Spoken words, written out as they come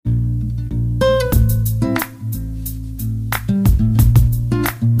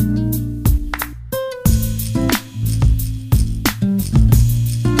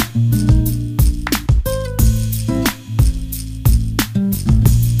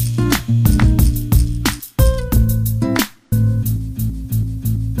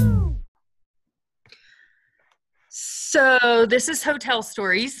So this is Hotel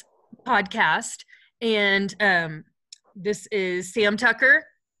Stories podcast, and this is Sam Tucker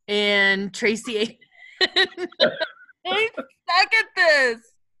and Tracy. I suck at this.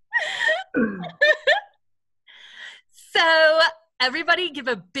 So everybody give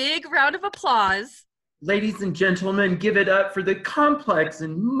a big round of applause. Ladies and gentlemen, give it up for the complex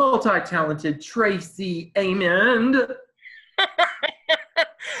and multi-talented Tracy Amond.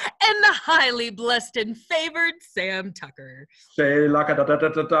 And the highly blessed and favored Sam Tucker. Say la da da da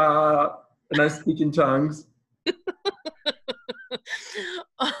da da, and I speak in tongues.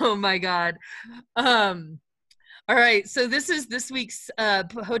 Oh my God. All right, so this is this week's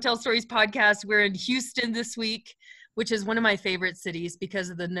Hotel Stories podcast. We're in Houston this week, which is one of my favorite cities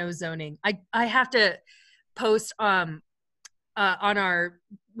because of the no zoning. I have to post on our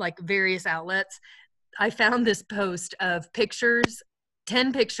like various outlets. I found this post of pictures,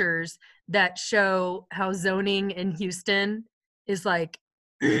 10 pictures that show how zoning in Houston is like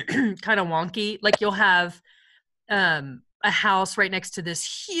kind of wonky. Like you'll have a house right next to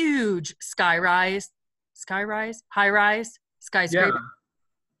this huge high-rise skyscraper.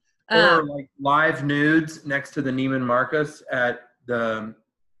 Yeah. Or like live nudes next to the Neiman Marcus at the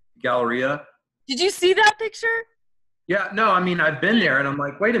Galleria. Did you see that picture? Yeah, no, I mean, I've been there and I'm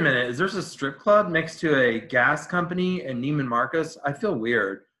like, wait a minute, is there a strip club next to a gas company in Neiman Marcus? I feel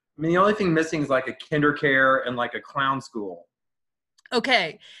weird. I mean, the only thing missing is like a KinderCare and like a clown school.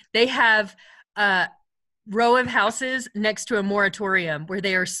 Okay, they have a row of houses next to a moratorium where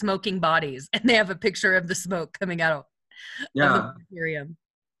they are smoking bodies, and they have a picture of the smoke coming out of the moratorium.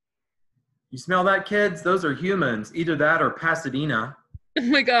 You smell that, kids? Those are humans. Either that or Pasadena. Oh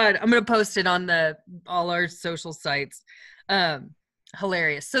my God, I'm gonna post it on all our social sites.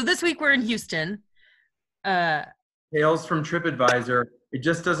 Hilarious. So this week we're in Houston. Tales from TripAdvisor. It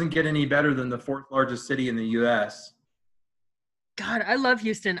just doesn't get any better than the fourth largest city in the U.S. God, I love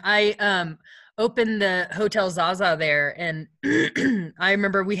Houston. I opened the Hotel Zaza there, and I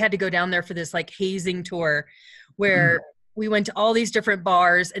remember we had to go down there for this like hazing tour where we went to all these different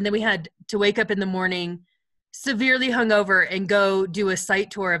bars, and then we had to wake up in the morning severely hungover and go do a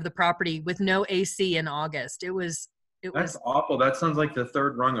site tour of the property with no AC in August. That's awful. That sounds like the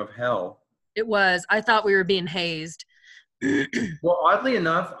third rung of hell. It was. I thought we were being hazed. Well, oddly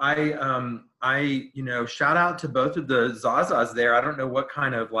enough, I shout out to both of the Zazas there. I don't know what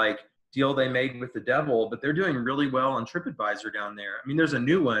kind of like deal they made with the devil, but they're doing really well on TripAdvisor down there. I mean, there's a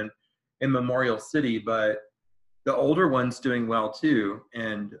new one in Memorial City, but the older one's doing well too.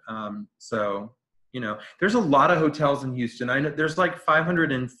 And there's a lot of hotels in Houston. I know there's like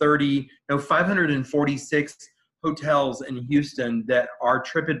 546 hotels in Houston that are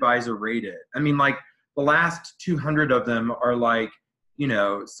TripAdvisor rated. I mean, like the last 200 of them are like,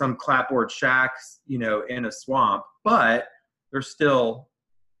 some clapboard shacks, in a swamp, but there's still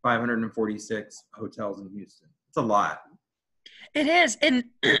 546 hotels in Houston. It's a lot. It is. And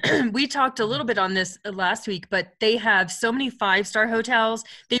we talked a little bit on this last week, but they have so many 5-star hotels.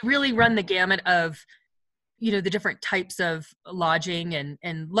 They really run the gamut of, the different types of lodging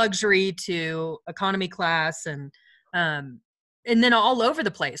and luxury to economy class and then all over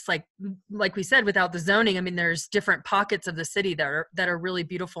the place. Like we said, without the zoning, I mean, there's different pockets of the city that are really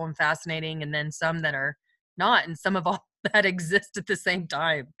beautiful and fascinating, and then some that are not, and some of all that exist at the same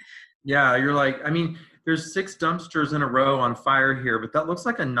time. Yeah, you're like, I mean, there's 6 dumpsters in a row on fire here, but that looks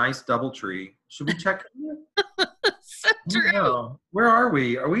like a nice DoubleTree. Should we check? So true. Oh, where are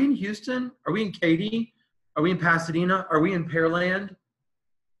we? Are we in Houston? Are we in Katy? Are we in Pasadena? Are we in Pearland?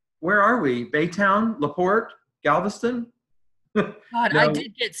 Where are we? Baytown? LaPorte? Galveston? God, no. I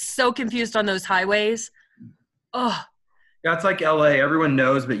did get so confused on those highways. Oh. Yeah, it's like LA. Everyone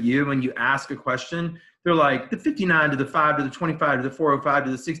knows but you. When you ask a question, they're like the 59 to the 5 to the 25 to the 405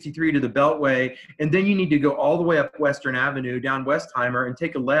 to the 63 to the Beltway. And then you need to go all the way up Western Avenue down Westheimer and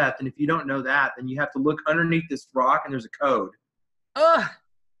take a left. And if you don't know that, then you have to look underneath this rock and there's a code. Ugh.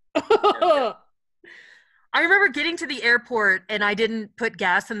 Yeah. I remember getting to the airport and I didn't put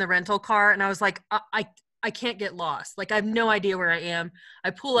gas in the rental car. And I was like, I can't get lost. Like, I have no idea where I am. I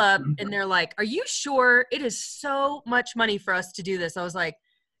pull up and they're like, are you sure? It is so much money for us to do this. I was like,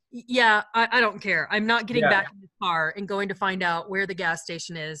 yeah, I don't care. I'm not getting back in the car and going to find out where the gas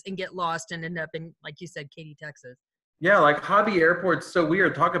station is and get lost and end up in, like you said, Katy, Texas. Yeah, like Hobby Airport's so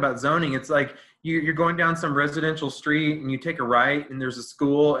weird. Talk about zoning. It's like you're going down some residential street and you take a right and there's a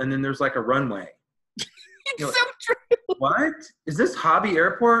school and then there's like a runway. It's so true. What? Is this Hobby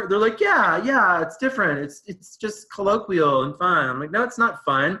Airport? They're like, yeah, it's different. It's just colloquial and fun. I'm like, no, it's not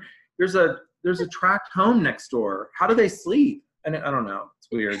fun. There's a tract home next door. How do they sleep? And I don't know. It's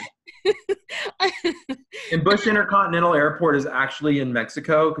weird. And Bush Intercontinental Airport is actually in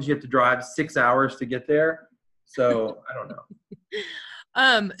Mexico because you have to drive 6 hours to get there. So I don't know.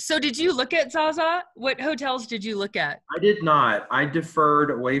 So did you look at Zaza? What hotels did you look at? I did not. I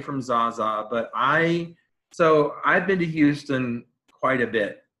deferred away from Zaza, but I've been to Houston quite a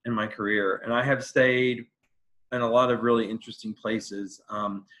bit in my career, and I have stayed in a lot of really interesting places.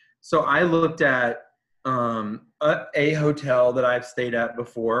 So I looked at a hotel that I've stayed at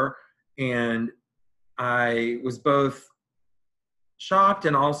before, and I was both shocked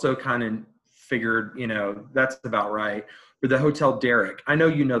and also kind of figured, that's about right. For the Hotel Derrick. I know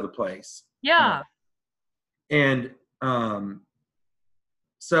you know the place. Yeah.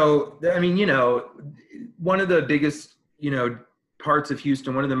 So, I mean, one of the biggest, parts of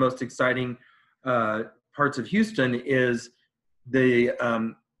Houston, one of the most exciting parts of Houston is the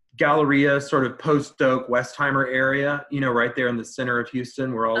Galleria, sort of Post Oak, Westheimer area, right there in the center of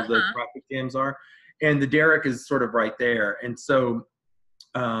Houston where all the traffic jams are. And the Derrick is sort of right there. And so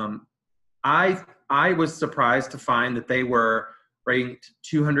I was surprised to find that they were ranked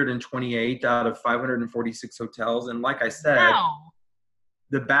 228 out of 546 hotels. And like I said, wow.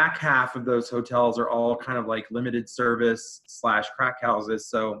 The back half of those hotels are all kind of like limited service / crack houses.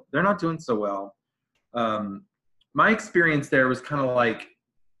 So they're not doing so well. My experience there was kind of like,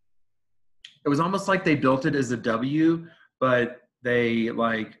 it was almost like they built it as a W, but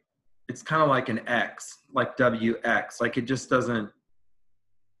it's kind of like an X, like WX. Like it just doesn't,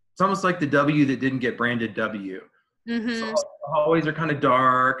 it's almost like the W that didn't get branded W. Mm-hmm. So the hallways are kind of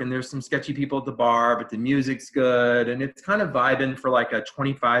dark and there's some sketchy people at the bar, but the music's good. And it's kind of vibing for like a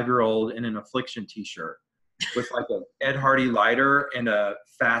 25-year-old in an Affliction t-shirt with like an Ed Hardy lighter and a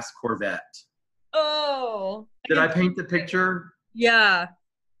fast Corvette. Oh. Did I paint the picture? Yeah.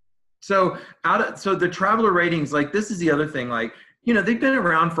 So the traveler ratings, like this is the other thing, like, they've been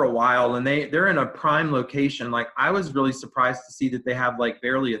around for a while and they're in a prime location. Like I was really surprised to see that they have like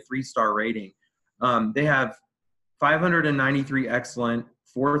barely a 3-star rating. They have 593 excellent,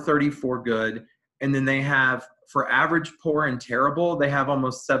 434 good. And then they have, for average, poor, and terrible, they have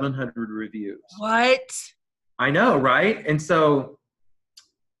almost 700 reviews. What? I know, right? And so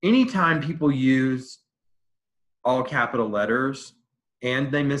anytime people use all capital letters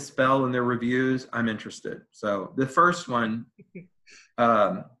and they misspell in their reviews, I'm interested. So the first one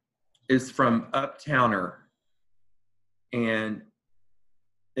is from Uptowner. And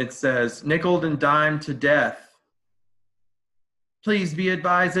it says, nickeled and dimed to death. Please be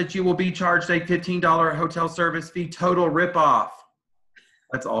advised that you will be charged a $15 hotel service fee, total ripoff.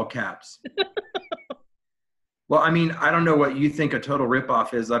 That's all caps. Well, I mean, I don't know what you think a total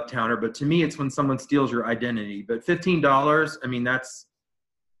ripoff is, Uptowner, but to me, it's when someone steals your identity. But $15, I mean, that's,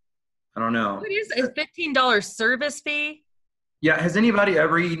 I don't know. What is a $15 service fee? Yeah, has anybody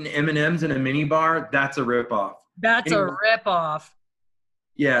ever eaten M&Ms in a mini bar? That's a ripoff. That's a ripoff.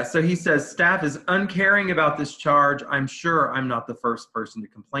 Yeah, so he says, staff is uncaring about this charge. I'm sure I'm not the first person to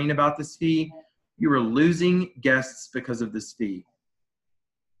complain about this fee. You are losing guests because of this fee.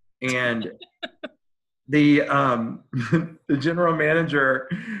 And the the general manager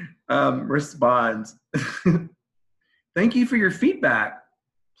responds, thank you for your feedback.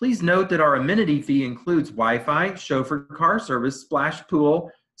 Please note that our amenity fee includes Wi-Fi, chauffeur car service, splash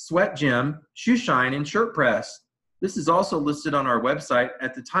pool, sweat gym, shoe shine, and shirt press. This is also listed on our website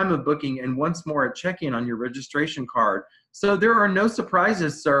at the time of booking and once more at check-in on your registration card. So there are no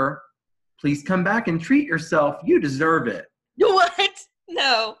surprises, sir. Please come back and treat yourself. You deserve it. What?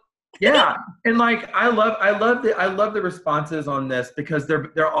 No. Yeah, and like I love the responses on this because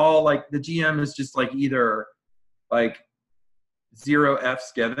they're all like, the GM is just like either like 0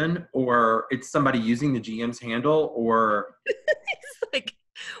 F's given, or it's somebody using the GM's handle, or it's like,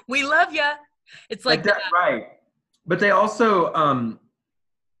 we love ya. It's like that, right? But they also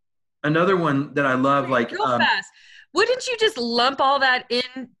another one that I love, like real fast. Wouldn't you just lump all that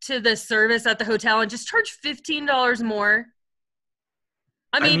into the service at the hotel and just charge $15 more?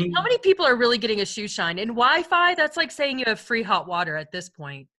 I mean, how many people are really getting a shoe shine? And Wi-Fi, that's like saying you have free hot water at this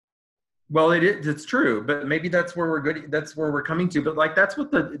point. Well, it's true, but maybe that's where we're coming to. But like that's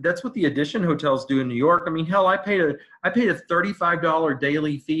what the Edition hotels do in New York. I mean, hell, I paid a $35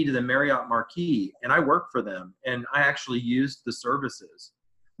 daily fee to the Marriott Marquis, and I work for them, and I actually used the services.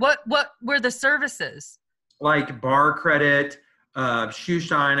 What were the services? Like bar credit, shoe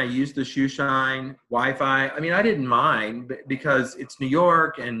shine. I used the shoe shine, Wi-Fi. I mean, I didn't mind because it's New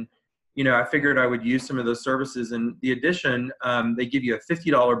York, and I figured I would use some of those services. And the Edition, they give you a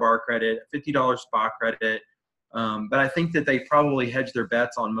 $50 bar credit, a $50 spa credit. But I think that they probably hedge their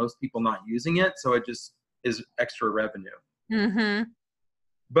bets on most people not using it. So it just is extra revenue. Mm-hmm.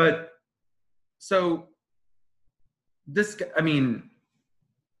 But so I mean,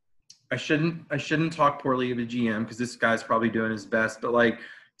 I shouldn't talk poorly of a GM because this guy's probably doing his best, but like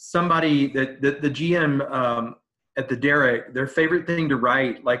somebody that the GM at the Derrick, their favorite thing to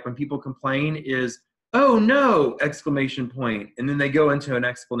write, like when people complain, is "Oh no!" exclamation point, and then they go into an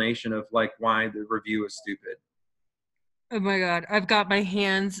explanation of like why the review is stupid. Oh my God, I've got my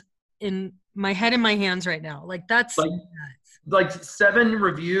hands in my head in my hands right now. Like that's like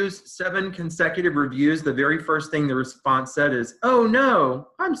 7 consecutive reviews. The very first thing the response said is, "Oh no,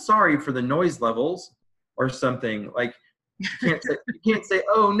 I'm sorry for the noise levels," or something. Like you can't say,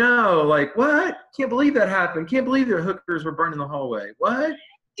 "Oh no," like what? Can't believe that happened. Can't believe their hookers were burned in the hallway. What?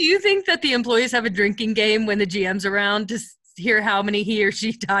 Do you think that the employees have a drinking game when the GM's around to hear how many he or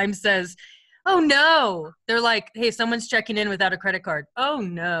she times says, "Oh no"? They're like, "Hey, someone's checking in without a credit card." Oh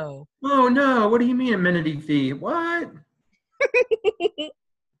no. Oh no, what do you mean amenity fee? What?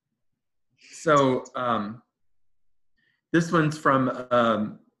 So this one's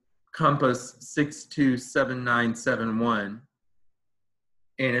from Compass 627971,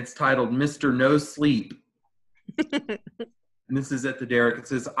 and it's titled Mr. No Sleep. And this is at the Derrick. It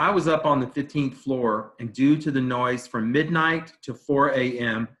says, I was up on the 15th floor, and due to the noise from midnight to 4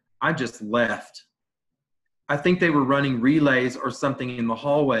 a.m., I just left. I think they were running relays or something in the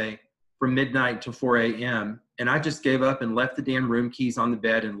hallway from midnight to 4 a.m., and I just gave up and left the damn room keys on the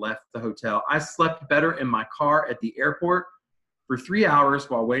bed and left the hotel. I slept better in my car at the airport for 3 hours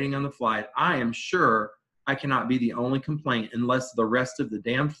while waiting on the flight. I am sure I cannot be the only complaint unless the rest of the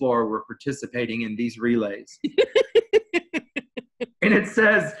damn floor were participating in these relays. And it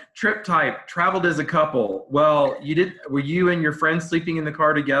says, trip type, traveled as a couple. Well, were you and your friend sleeping in the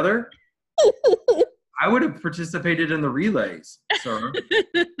car together? I would have participated in the relays, sir.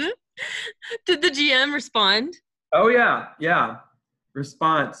 Did the GM respond? Oh, yeah. Yeah.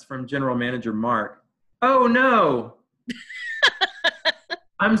 Response from General Manager Mark. Oh, no.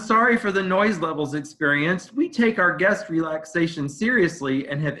 I'm sorry for the noise levels experienced. We take our guest relaxation seriously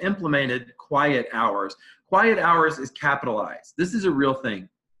and have implemented quiet hours. Quiet hours is capitalized. This is a real thing.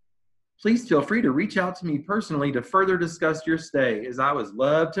 Please feel free to reach out to me personally to further discuss your stay, as I would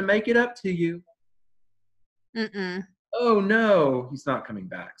love to make it up to you. Mm-mm. Oh, no. He's not coming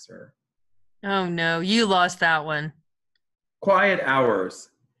back, sir. Oh, no. You lost that one. Quiet hours.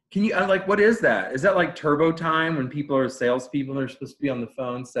 Can you, like, what is that? Is that like turbo time when people are salespeople and they're supposed to be on the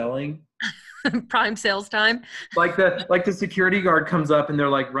phone selling? Prime sales time. Like the security guard comes up and they're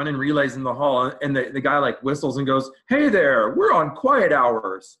like running relays in the hall, and the guy like whistles and goes, "Hey there, we're on quiet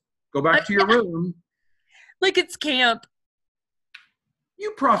hours. Go back to your room." Like it's camp.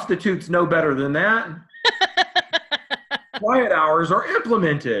 You prostitutes know better than that. Quiet hours are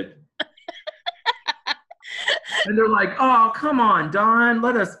implemented. And they're like, "Oh, come on, Don,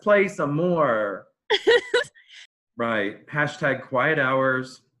 let us play some more." Right. Hashtag quiet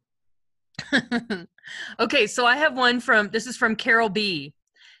hours. Okay, so I have one this is from Carol B.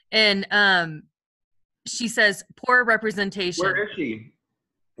 And she says, poor representation.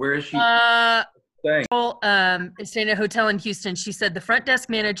 Where is she? Staying at a hotel in Houston. She said the front desk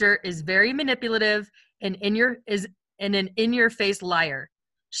manager is very manipulative and an in-your-face liar.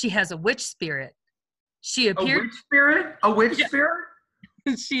 She has a witch spirit. A witch spirit? A witch spirit?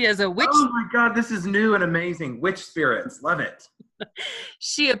 She has a witch. Oh my God, this is new and amazing. Witch spirits. Love it.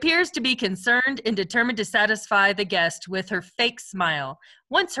 She appears to be concerned and determined to satisfy the guest with her fake smile.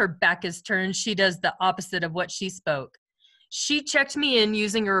 Once her back is turned, she does the opposite of what she spoke. She checked me in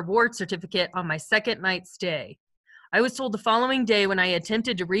using a reward certificate on my second night stay. I was told the following day when I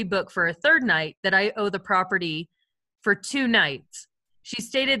attempted to rebook for a third night that I owe the property for 2 nights. She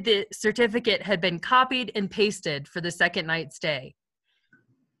stated the certificate had been copied and pasted for the second night stay.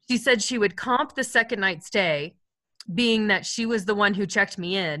 She said she would comp the second night stay, being that she was the one who checked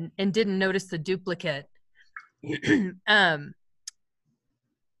me in and didn't notice the duplicate. And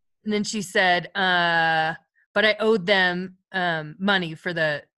then she said, but I owed them money for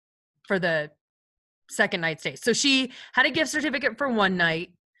the second night stay. So she had a gift certificate for one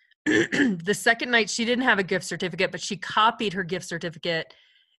night. The second night she didn't have a gift certificate, but she copied her gift certificate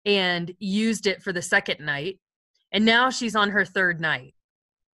and used it for the second night. And now she's on her third night.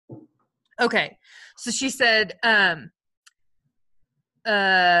 Okay. So she said,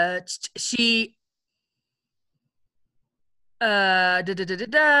 she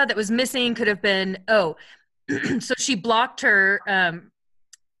that was missing could have been, so she blocked her,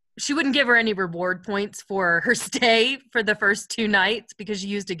 she wouldn't give her any reward points for her stay for the first 2 nights because she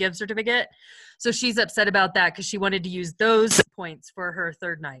used a gift certificate. So she's upset about that because she wanted to use those points for her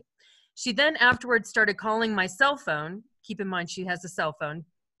third night. She then afterwards started calling my cell phone. Keep in mind she has a cell phone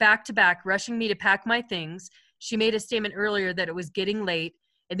back to back, rushing me to pack my things. She made a statement earlier that it was getting late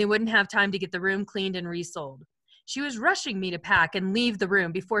and they wouldn't have time to get the room cleaned and resold. She was rushing me to pack and leave the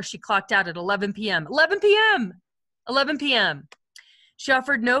room before she clocked out at 11 p.m. 11 p.m. 11 p.m. She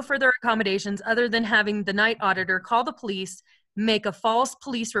offered no further accommodations other than having the night auditor call the police, make a false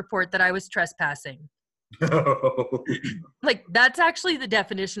police report that I was trespassing. Like, that's actually the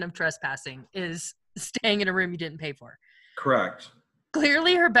definition of trespassing, is staying in a room you didn't pay for. Correct.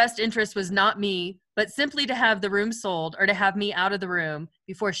 Clearly, her best interest was not me, but simply to have the room sold or to have me out of the room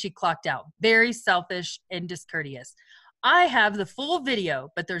before she clocked out. Very selfish and discourteous. I have the full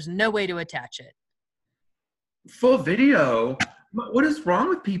video, but there's no way to attach it. Full video? What is wrong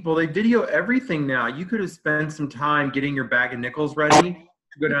with people? They video everything now. You could have spent some time getting your bag of nickels ready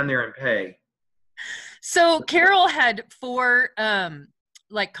to go down there and pay. So Carol had 4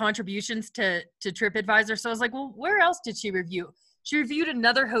 like contributions to TripAdvisor. So I was like, well, where else did she review? She reviewed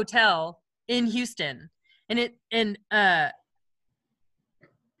another hotel in Houston, and the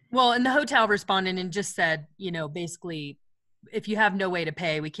hotel responded and just said, you know, basically, if you have no way to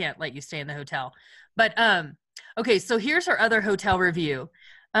pay, we can't let you stay in the hotel. But okay, so here's her other hotel review.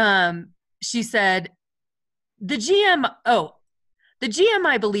 She said, the GM,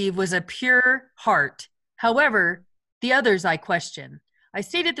 I believe, was a pure heart. However, the others I question. I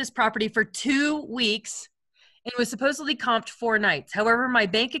stayed at this property for 2 weeks and was supposedly comped 4 nights. However, my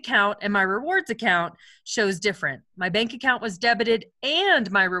bank account and my rewards account shows different. My bank account was debited and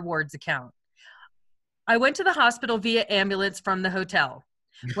my rewards account. I went to the hospital via ambulance from the hotel.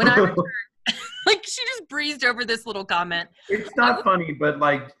 When I returned, like, she just breezed over this little comment. It's not funny, but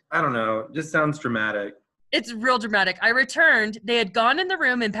like, I don't know, just sounds dramatic. It's real dramatic. I returned. They had gone in the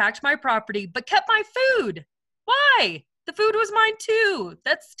room and packed my property, but kept my food. Why? The food was mine too.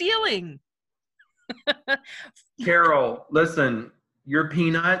 That's stealing. Carol, listen, your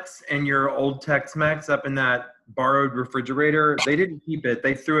peanuts and your old Tex-Mex up in that borrowed refrigerator, they didn't keep it.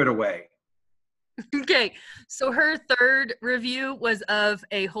 They threw it away. Okay, so her third review was of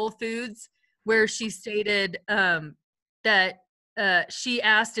a Whole Foods where she stated that she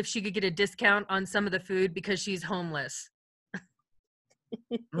asked if she could get a discount on some of the food because she's homeless.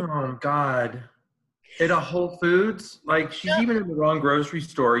 Oh, God. At a Whole Foods? Like, she's even in the wrong grocery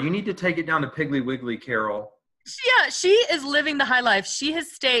store. You need to take it down to Piggly Wiggly, Carol. Yeah, she is living the high life. She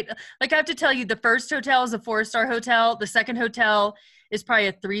has stayed, like, I have to tell you, the first hotel is a 4-star hotel. The second hotel is probably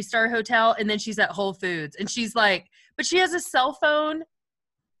a 3-star hotel. And then she's at Whole Foods. And she's like, but she has a cell phone.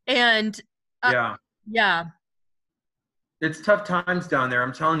 And yeah. It's tough times down there.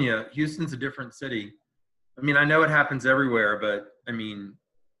 I'm telling you, Houston's a different city. I mean, I know it happens everywhere, but I mean,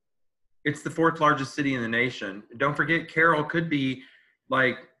 it's the 4th largest city in the nation. Don't forget, Carol could be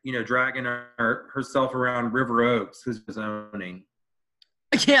like, you know, dragging herself around River Oaks because of zoning.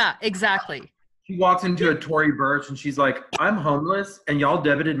 Yeah, exactly. She walks into a Tory Burch and she's like, I'm homeless and y'all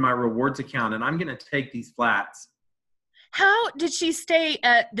debited my rewards account and I'm going to take these flats. How did she stay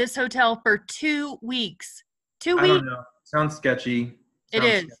at this hotel for 2 weeks? 2 weeks? I don't know. Sounds sketchy. It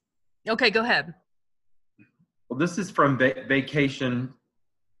is. Sketchy. Okay, go ahead. Well, this is from Vacation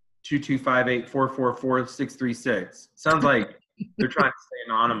 22584444636. Sounds like they're trying to stay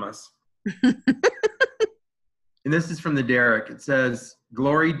anonymous. And this is from the Derrick. It says,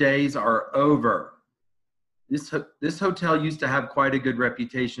 glory days are over. This hotel used to have quite a good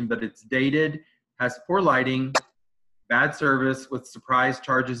reputation, but it's dated, has poor lighting, bad service with surprise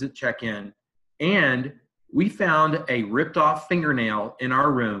charges at check-in, and we found a ripped off fingernail in our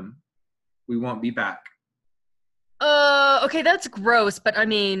room. We won't be back. Okay, that's gross, but I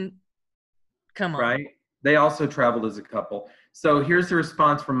mean, come on. Right? They also traveled as a couple. So here's the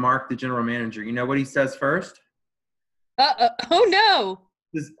response from Mark, the general manager. You know what he says first? Oh no.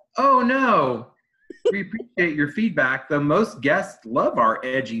 He says, oh no. We appreciate your feedback, though most guests love our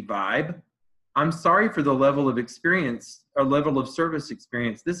edgy vibe. I'm sorry for the level of experience or level of service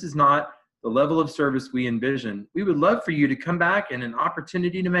experience. This is not the level of service we envision. We would love for you to come back and an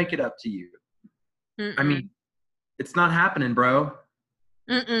opportunity to make it up to you. Mm-mm. I mean, it's not happening, bro.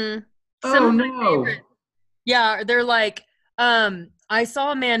 Mm-mm. Oh, no. Yeah, they're like, I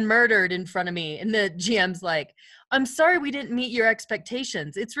saw a man murdered in front of me. And the GM's like, I'm sorry we didn't meet your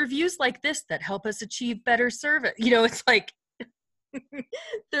expectations. It's reviews like this that help us achieve better service. You know, it's like,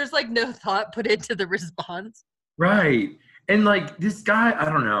 there's like no thought put into the response. Right. And like this guy, I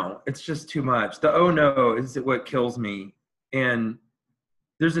don't know. It's just too much. The oh no is what kills me. And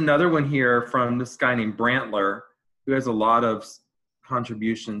there's another one here from this guy named Brantler who has a lot of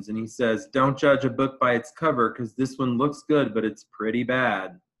contributions. And he says, don't judge a book by its cover because this one looks good, but it's pretty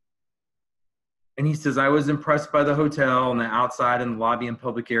bad. And he says, I was impressed by the hotel and the outside and the lobby and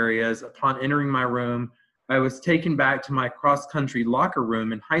public areas. Upon entering my room, I was taken back to my cross-country locker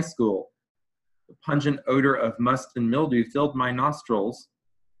room in high school. The pungent odor of must and mildew filled my nostrils.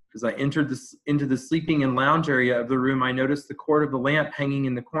 As I entered into the sleeping and lounge area of the room, I noticed the cord of the lamp hanging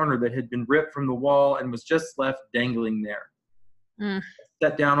in the corner that had been ripped from the wall and was just left dangling there. I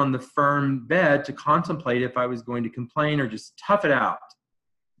sat down on the firm bed to contemplate if I was going to complain or just tough it out.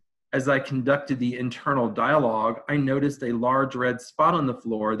 As I conducted the internal dialogue, I noticed a large red spot on the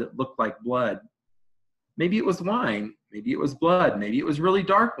floor that looked like blood. Maybe it was wine, maybe it was blood, maybe it was really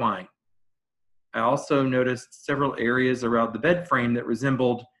dark wine. I also noticed several areas around the bed frame that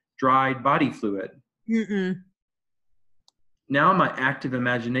resembled dried body fluid. Now my active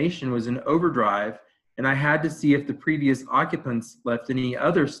imagination was in overdrive, and I had to see if the previous occupants left any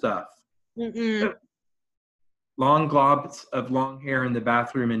other stuff. Long globs of long hair in the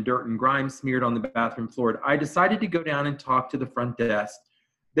bathroom and dirt and grime smeared on the bathroom floor. I decided to go down and talk to the front desk.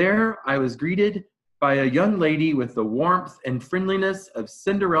 There I was greeted by a young lady with the warmth and friendliness of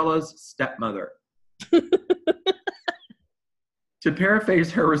Cinderella's stepmother. To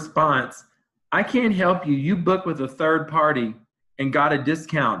paraphrase her response, I can't help you. You booked with a third party and got a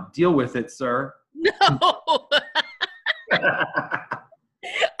discount. Deal with it, sir. No.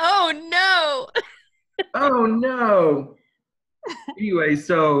 Oh, no. Oh, no. Anyway,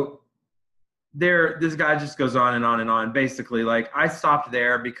 so this guy just goes on and on and on. Basically, like, I stopped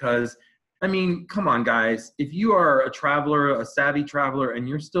there because, I mean, come on, guys. If you are a traveler, a savvy traveler, and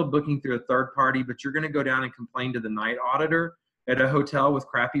you're still booking through a third party, but you're going to go down and complain to the night auditor at a hotel with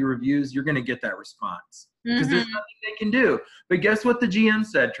crappy reviews, you're going to get that response because there's nothing they can do. But guess what the GM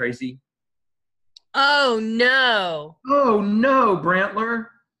said, Tracy? Oh, no. Oh, no, Brantler.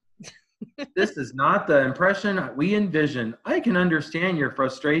 This is not the impression we envisioned. I can understand your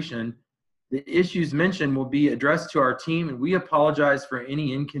frustration. The issues mentioned will be addressed to our team, and we apologize for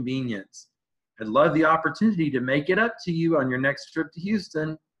any inconvenience. I'd love the opportunity to make it up to you on your next trip to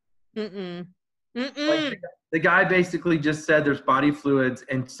Houston. Like the guy basically just said there's body fluids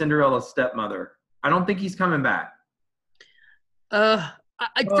and Cinderella's stepmother. I don't think he's coming back.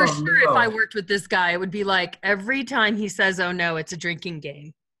 For sure, if I worked with this guy, it would be like every time he says, oh, no, it's a drinking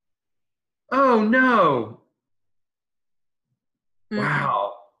game. Oh, no.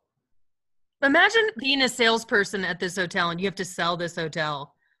 Wow. Imagine being a salesperson at this hotel and you have to sell this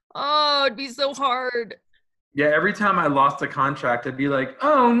hotel. Oh, it'd be so hard. Yeah, every time I lost a contract, I'd be like,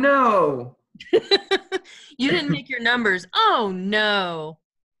 oh, no. You didn't make your numbers. Oh, no.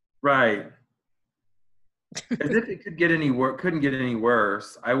 Right. As if it couldn't get any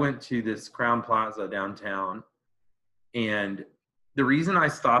worse. I went to this Crowne Plaza downtown, and the reason I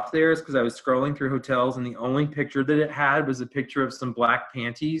stopped there is because I was scrolling through hotels, and the only picture that it had was a picture of some black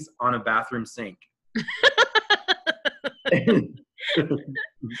panties on a bathroom sink.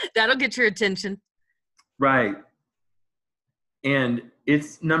 That'll get your attention. Right. And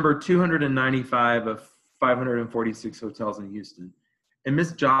it's number 295 of 546 hotels in Houston. And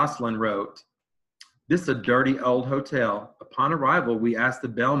Miss Jocelyn wrote, "This is a dirty old hotel. Upon arrival, we asked the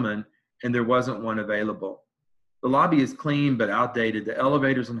bellman, and there wasn't one available. The lobby is clean but outdated. The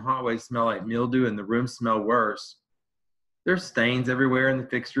elevators and hallways smell like mildew, and the rooms smell worse. There's stains everywhere, and the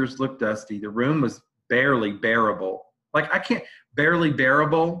fixtures look dusty. The room was barely bearable." Like, I can't, barely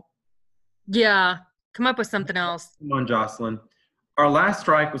bearable? Yeah, come up with something else. Come on, Jocelyn. "Our last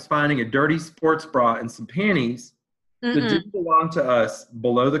strike was finding a dirty sports bra and some panties that didn't belong to us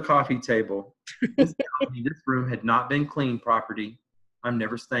below the coffee table. This room had not been cleaned properly. I'm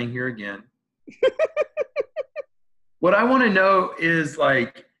never staying here again." What I want to know is,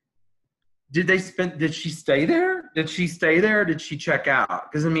 like, did she stay there? Did she stay there? Or did she check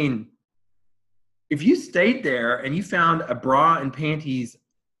out? Because, I mean, if you stayed there and you found a bra and panties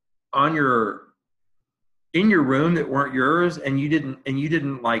in your room that weren't yours, and you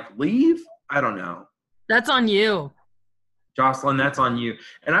didn't like leave, I don't know. That's on you, Jocelyn. That's on you.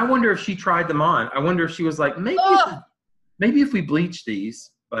 And I wonder if she tried them on. I wonder if she was like, maybe if we bleach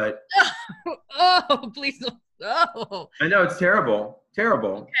these, but please don't. Oh, I know, it's terrible.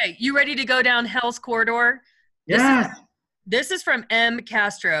 Okay, you ready to go down Hell's Corridor? Yes. This is from M.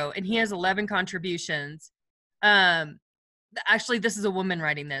 Castro, and he has 11 contributions. Actually, this is a woman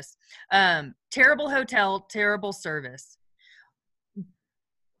writing this. Terrible hotel, terrible service.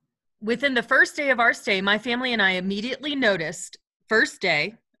 Within the first day of our stay, my family and I immediately noticed, first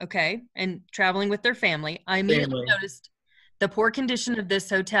day, okay, and traveling with their family, I immediately noticed the poor condition of this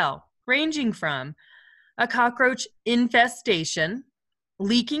hotel, ranging from a cockroach infestation,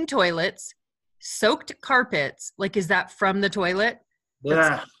 leaking toilets, soaked carpets. Like, is that from the toilet?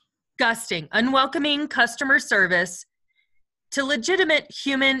 Yeah. disgusting, unwelcoming customer service to legitimate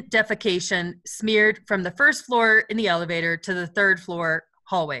human defecation smeared from the first floor in the elevator to the third floor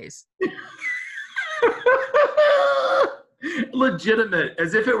hallways. Legitimate,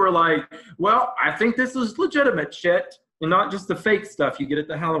 as if it were like, well, I think this is legitimate shit and not just the fake stuff you get at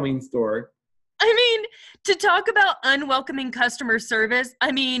the Halloween store. I mean, to talk about unwelcoming customer service,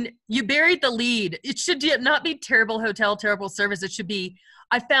 I mean, you buried the lead. It should not be terrible hotel, terrible service. It should be,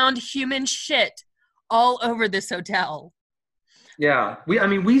 I found human shit all over this hotel. Yeah,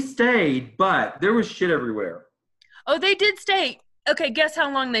 we stayed, but there was shit everywhere. Oh, they did stay. Okay, guess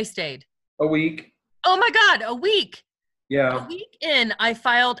how long they stayed? A week. Oh my God, a week. Yeah. A week in, I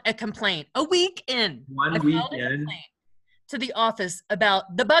filed a complaint. A week in. One week in. To the office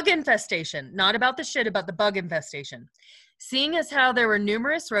about the bug infestation, not about the shit, about the bug infestation. Seeing as how there were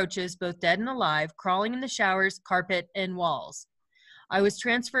numerous roaches, both dead and alive, crawling in the showers, carpet, and walls. I was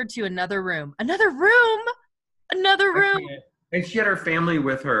transferred to another room. Another room? Another room? And she had her family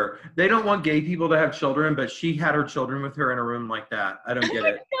with her. They don't want gay people to have children, but she had her children with her in a room like that. I don't get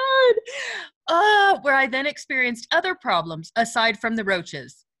it. Oh my God. Where I then experienced other problems aside from the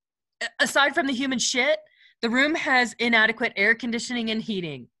roaches. Aside from the human shit, the room has inadequate air conditioning and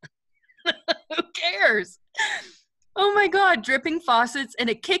heating. Who cares? Oh my God, dripping faucets and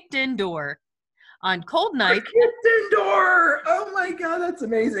a kicked-in door. On cold nights. Kicked-in door! Oh my God, that's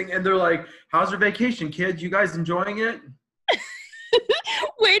amazing. And they're like, how's your vacation, kids? You guys enjoying it?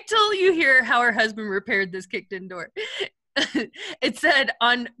 Wait till you hear how her husband repaired this kicked-in door. It said,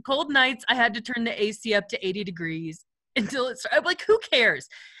 on cold nights, I had to turn the AC up to 80 degrees until it started. I'm like, who cares?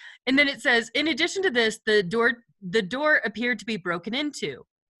 And then it says, in addition to this, the door appeared to be broken into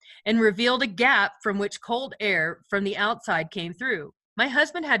and revealed a gap from which cold air from the outside came through. My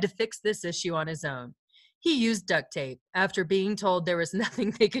husband had to fix this issue on his own. He used duct tape after being told there was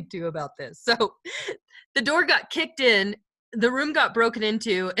nothing they could do about this. So the door got kicked in, the room got broken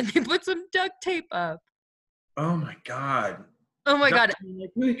into, and they put some duct tape up. Oh my God. Oh my God.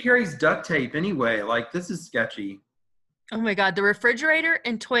 Who carries duct tape anyway? Like, this is sketchy. Oh my God, the refrigerator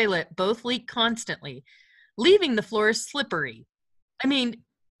and toilet both leak constantly, leaving the floors slippery. I mean,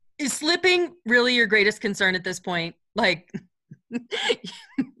 is slipping really your greatest concern at this point? Like,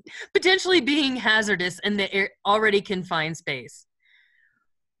 potentially being hazardous in the already confined space.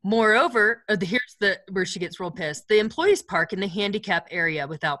 Moreover, here's where she gets real pissed. The employees park in the handicap area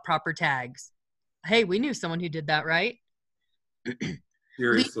without proper tags. Hey, we knew someone who did that, right?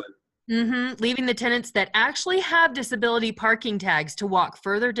 Seriously. Leaving the tenants that actually have disability parking tags to walk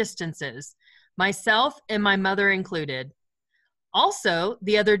further distances, myself and my mother included. Also,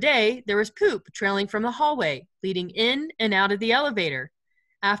 the other day, there was poop trailing from the hallway, leading in and out of the elevator.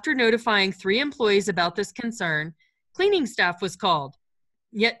 After notifying 3 employees about this concern, cleaning staff was called.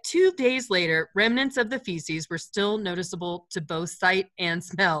 Yet 2 days later, remnants of the feces were still noticeable to both sight and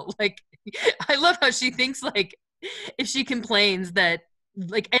smell. Like, I love how she thinks, like, if she complains that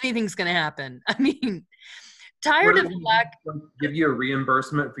like anything's gonna happen. I mean, tired of the lack. Give you a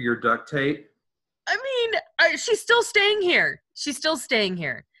reimbursement for your duct tape? I mean, she's still staying here. She's still staying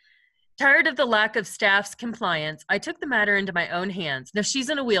here. Tired of the lack of staff's compliance, I took the matter into my own hands. Now, she's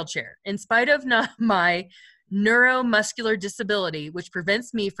in a wheelchair. In spite of my neuromuscular disability, which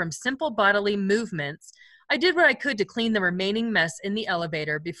prevents me from simple bodily movements, I did what I could to clean the remaining mess in the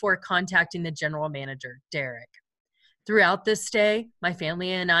elevator before contacting the general manager, Derek. Throughout this stay, my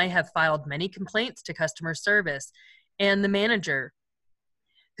family and I have filed many complaints to customer service and the manager,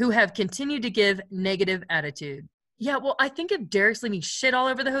 who have continued to give negative attitude. Yeah, well, I think if Derek's leaving shit all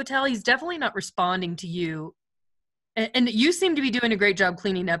over the hotel, he's definitely not responding to you. And you seem to be doing a great job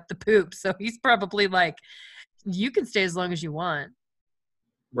cleaning up the poop, so he's probably like, you can stay as long as you want.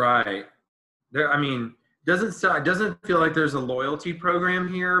 Right. I mean, doesn't feel like there's a loyalty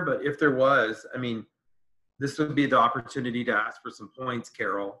program here, but if there was, I mean, this would be the opportunity to ask for some points,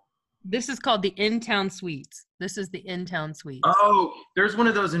 Carol. This is called the In-Town Suites. This is the In-Town Suites. Oh, there's one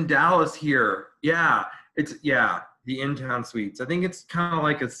of those in Dallas here. Yeah, the In-Town Suites. I think it's kind of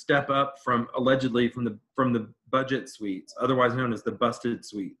like a step up from the budget suites, otherwise known as the busted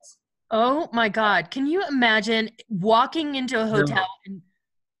suites. Oh my God. Can you imagine walking into a hotel and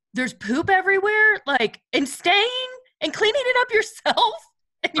there's poop everywhere? Like, and staying and cleaning it up yourself?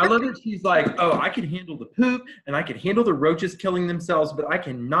 I love that she's like, oh, I can handle the poop and I can handle the roaches killing themselves, but I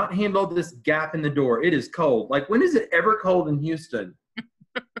cannot handle this gap in the door. It is cold. Like, when is it ever cold in Houston?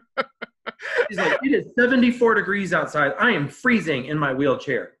 She's like, it is 74 degrees outside. I am freezing in my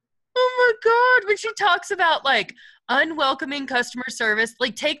wheelchair. Oh my God. When she talks about like unwelcoming customer service,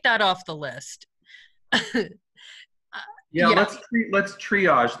 like take that off the list. Yeah, let's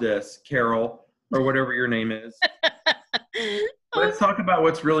triage this, Carol, or whatever your name is. Let's talk about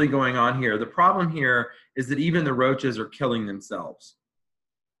what's really going on here. The problem here is that even the roaches are killing themselves.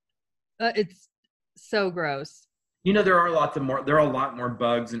 It's so gross. You know, there are a lot more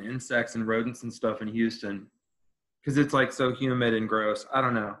bugs and insects and rodents and stuff in Houston because it's like so humid and gross. I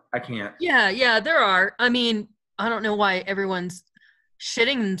don't know. I can't. Yeah, there are. I mean, I don't know why everyone's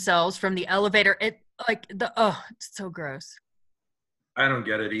shitting themselves from the elevator. It's so gross. I don't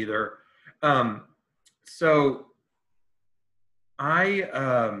get it either. So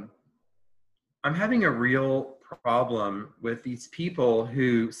I'm having a real problem with these people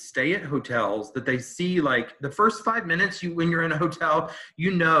who stay at hotels that they see like the first 5 minutes when you're in a hotel,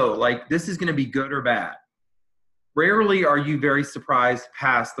 like this is going to be good or bad. Rarely are you very surprised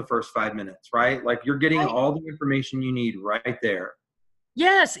past the first 5 minutes, right? Like you're getting all the information you need right there.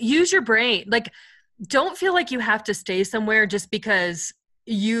 Yes, use your brain. Like, don't feel like you have to stay somewhere just because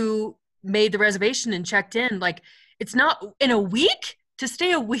you made the reservation and checked in. Like, it's not in a week. To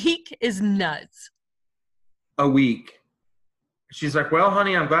stay a week is nuts. A week. She's like, well,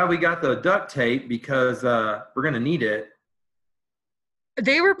 honey, I'm glad we got the duct tape because we're going to need it.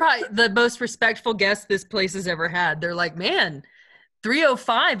 They were probably the most respectful guests this place has ever had. They're like, man,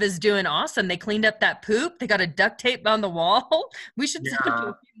 305 is doing awesome. They cleaned up that poop. They got a duct tape on the wall. We should send them a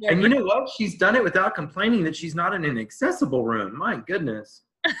few more. And you know what? She's done it without complaining that she's not in an accessible room. My goodness.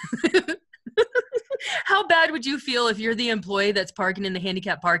 How bad would you feel if you're the employee that's parking in the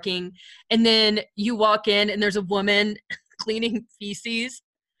handicap parking and then you walk in and there's a woman cleaning feces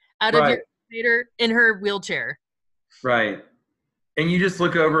out of your elevator in her wheelchair? Right. And you just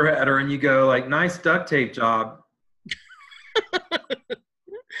look over at her and you go like, nice duct tape job.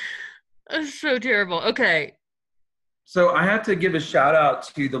 That's so terrible. Okay. So I have to give a shout out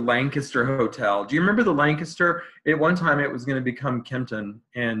to the Lancaster Hotel. Do you remember the Lancaster? At one time it was going to become Kimpton.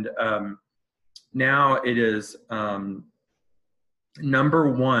 And now it is number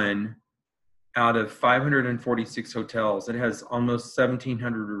one out of 546 hotels. It has almost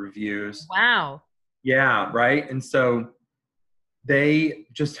 1,700 reviews. Wow. Yeah, right? And so they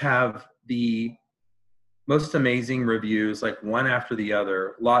just have the most amazing reviews, like one after the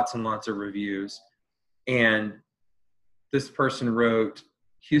other, lots and lots of reviews. And this person wrote,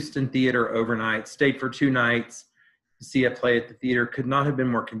 Houston Theater overnight, stayed for 2 nights to see a play at the theater. Could not have been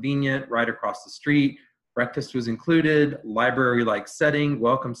more convenient, right across the street. Breakfast was included, library-like setting,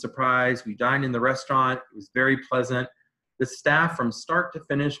 welcome surprise. We dined in the restaurant. It was very pleasant. The staff from start to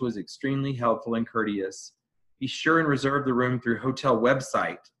finish was extremely helpful and courteous. Be sure and reserve the room through hotel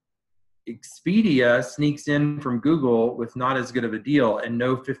website. Expedia sneaks in from Google with not as good of a deal and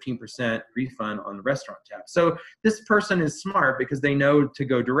no 15% refund on the restaurant tab. So this person is smart because they know to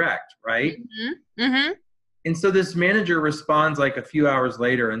go direct, right? Mm-hmm. Mm-hmm. And so this manager responds like a few hours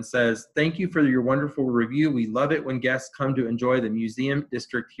later and says, thank you for your wonderful review. We love it when guests come to enjoy the museum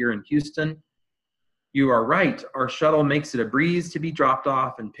district here in Houston. You are right. Our shuttle makes it a breeze to be dropped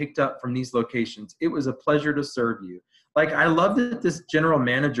off and picked up from these locations. It was a pleasure to serve you. Like, I love that this general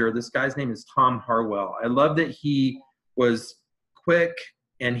manager, this guy's name is Tom Harwell. I love that he was quick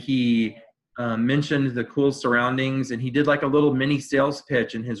and he mentioned the cool surroundings and he did like a little mini sales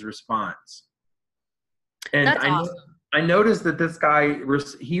pitch in his response. And that's awesome. I noticed that this guy,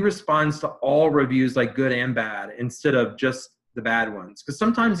 he responds to all reviews, like good and bad, instead of just the bad ones. Because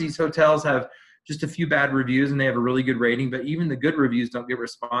sometimes these hotels have just a few bad reviews and they have a really good rating, but even the good reviews don't get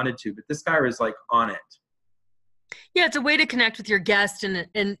responded to. But this guy was like on it. Yeah, it's a way to connect with your guest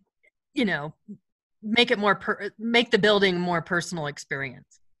and you know, make it make the building a more personal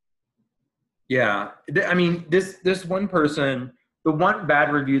experience. Yeah, I mean, this one person, the one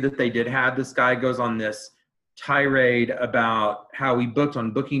bad review that they did have, this guy goes on this tirade about how he booked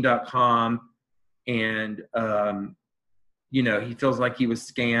on Booking.com and you know, he feels like he was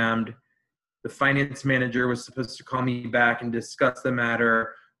scammed. The finance manager was supposed to call me back and discuss the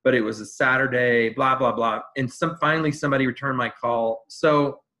matter, but it was a Saturday, blah, blah, blah. And finally somebody returned my call.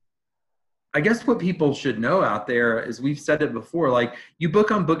 So I guess what people should know out there is, we've said it before, like, you book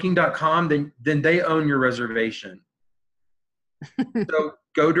on Booking.com, then they own your reservation. So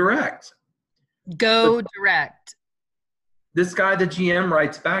go direct. Go direct. This guy, the GM,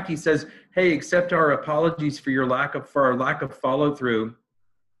 writes back. He says, hey, accept our apologies for our lack of follow through.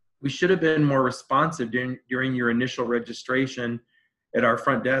 We should have been more responsive during your initial registration at our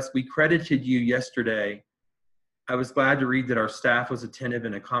front desk. We credited you yesterday. I was glad to read that our staff was attentive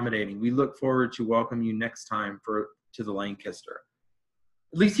and accommodating. We look forward to welcome you next time to the Lancaster.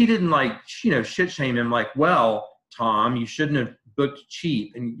 At least he didn't shit shame him like, well, Tom, you shouldn't have booked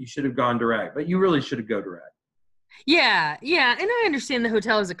cheap and you should have gone direct, but you really should have go direct. Yeah, yeah, and I understand the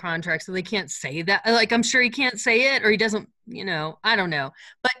hotel has a contract, so they can't say that. Like, I'm sure he can't say it, or he doesn't. I don't know,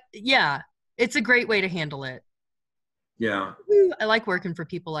 but yeah, it's a great way to handle it. Yeah. Woo, I like working for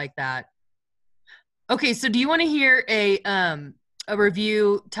people like that. Okay, so do you want to hear a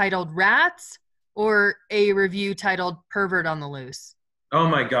review titled "Rats" or a review titled "Pervert on the Loose"? Oh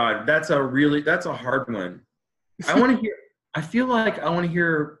my God, that's a hard one. I want to hear. I feel like I want to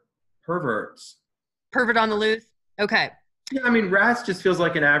hear perverts. Pervert on the Loose. Okay, Yeah, I mean, Rats just feels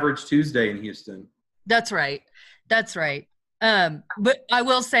like an average Tuesday in Houston. that's right. That's right. But I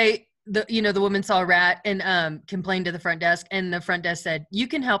will say the woman saw a rat and complained to the front desk, and the front desk said, "You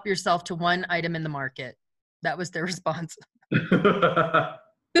can help yourself to one item in the market." That was their response.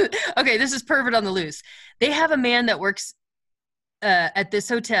 Okay, this is pervert on the loose. They have a man that works at this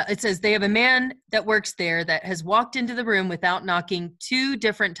hotel. It says they have a man that works there that has walked into the room without knocking 2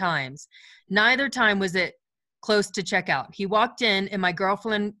 different times. Neither time was it close to checkout. He walked in, and my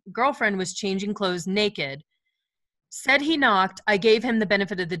girlfriend was changing clothes naked. Said he knocked. I gave him the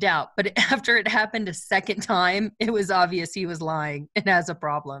benefit of the doubt, but after it happened a second time, it was obvious he was lying and has a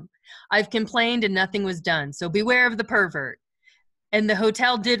problem. I've complained and nothing was done, so beware of the pervert. And the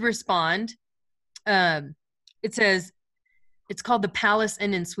hotel did respond. It says, it's called the Palace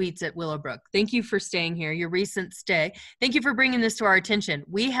Inn and Suites at Willowbrook. Thank you for staying here, your recent stay. Thank you for bringing this to our attention.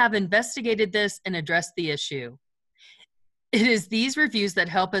 We have investigated this and addressed the issue. It is these reviews that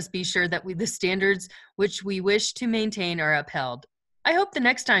help us be sure that the standards which we wish to maintain are upheld. I hope the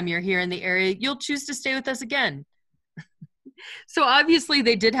next time you're here in the area, you'll choose to stay with us again. So obviously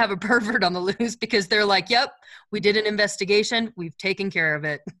they did have a pervert on the loose because they're like, yep, we did an investigation. We've taken care of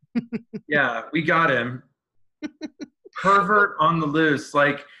it. Yeah, we got him. Pervert on the loose.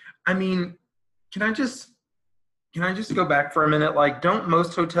 Like, I mean, can I just go back for a minute? Like, don't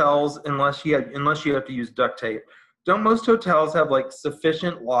most hotels, unless you have to use duct tape, don't most hotels have like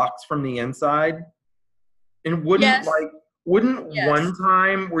sufficient locks from the inside? And Yes. wouldn't Yes. one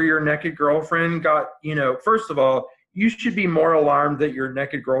time where your naked girlfriend got, first of all, you should be more alarmed that your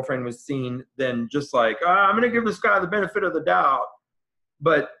naked girlfriend was seen than just like, I'm going to give this guy the benefit of the doubt.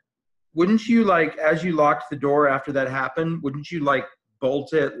 But wouldn't you, like, as you locked the door after that happened, wouldn't you like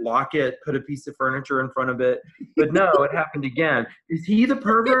bolt it, lock it, put a piece of furniture in front of it? But no, it happened again. Is he the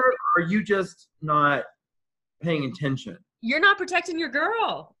pervert, or are you just not paying attention? You're not protecting your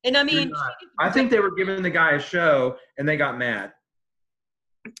girl. And I You're mean, not. I think they were giving the guy a show and they got mad.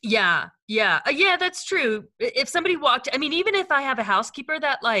 yeah, yeah. Yeah, that's true. If somebody walked, I mean, even if I have a housekeeper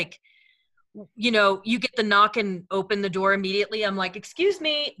that like, you get the knock and open the door immediately, I'm like, excuse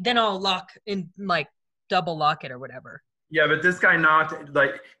me, then I'll lock and like double lock it or whatever. Yeah, but this guy knocked,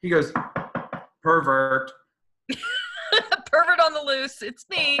 like, he goes, pervert, Pervert on the loose. It's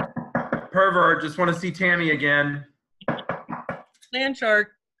me, pervert, just want to see Tammy again. land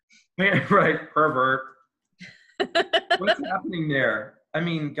shark. Right, pervert. What's happening there? I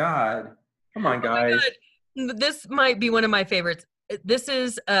mean, God, come on, guys. Oh my God. This might be one of my favorites. This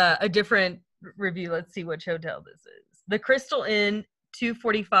is a different review. Let's see which hotel this is. The Crystal Inn,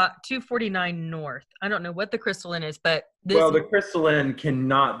 249 North. I don't know what the Crystal Inn is, but Well, the Crystal Inn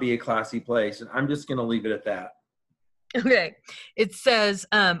cannot be a classy place. I'm just going to leave it at that. Okay. It says,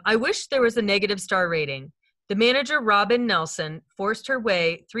 I wish there was a negative star rating. The manager, Robin Nelson, forced her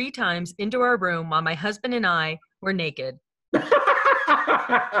way 3 times into our room while my husband and I were naked.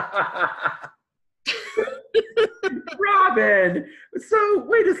 Robin! So,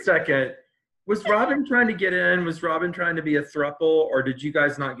 wait a second. Was Robin trying to get in? Was Robin trying to be a throuple? Or did you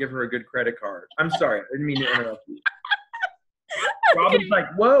guys not give her a good credit card? I'm sorry. I didn't mean to interrupt you. Robin's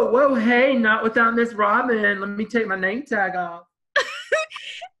like, whoa, hey, not without Miss Robin. Let me take my name tag off.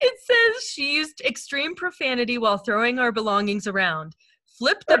 It says she used extreme profanity while throwing our belongings around.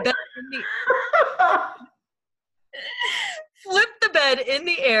 Flipped the bed in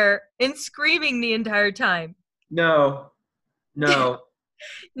the air and screaming the entire time. No.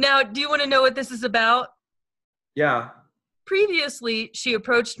 Now, do you want to know what this is about? Yeah. Previously, she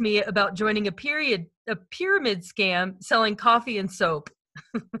approached me about joining a pyramid scam selling coffee and soap.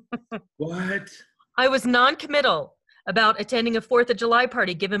 What? I was non-committal about attending a 4th of July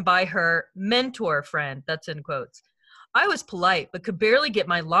party given by her mentor friend. That's in quotes. I was polite, but could barely get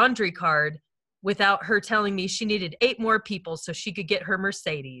my laundry card without her telling me she needed 8 more people so she could get her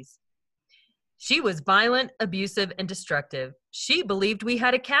Mercedes. She was violent, abusive, and destructive. She believed we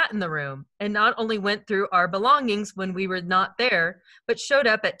had a cat in the room and not only went through our belongings when we were not there, but showed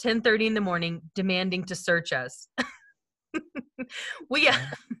up at 10:30 in the morning demanding to search us.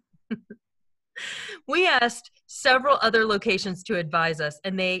 We asked several other locations to advise us,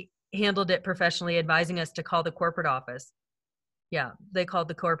 and they handled it professionally, advising us to call the corporate office. Yeah, they called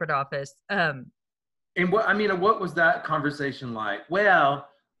the corporate office. And what was that conversation like? Well,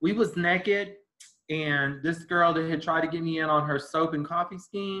 we was naked, and this girl that had tried to get me in on her soap and coffee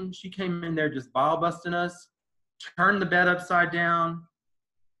scheme, she came in there just ball busting us, turned the bed upside down.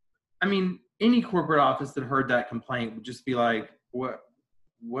 I mean, any corporate office that heard that complaint would just be like, what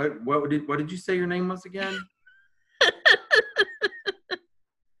did you say your name was again?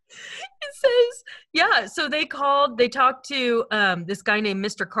 It says, yeah, so they talked to this guy named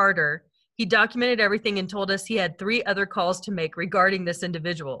Mr. Carter. He documented everything and told us he had 3 other calls to make regarding this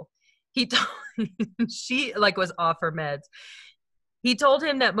individual. She was off her meds. He told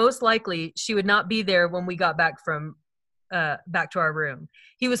him that most likely she would not be there when we got back to our room.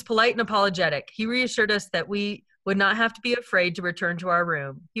 He was polite and apologetic. He reassured us that we would not have to be afraid to return to our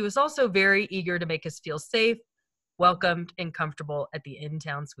room. He was also very eager to make us feel safe, welcomed, and comfortable at the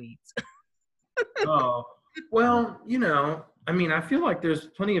in-town suites. Oh, well, I feel like there's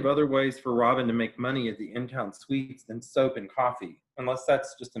plenty of other ways for Robin to make money at the in-town suites than soap and coffee, unless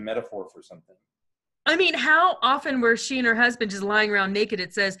that's just a metaphor for something. I mean, how often were she and her husband just lying around naked?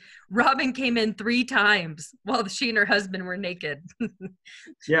 It says Robin came in 3 times while she and her husband were naked.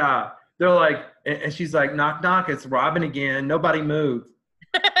 Yeah. They're like, and she's like, knock, knock, it's Robin again. Nobody move.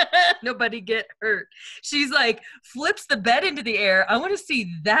 Nobody get hurt. She's like, flips the bed into the air. I want to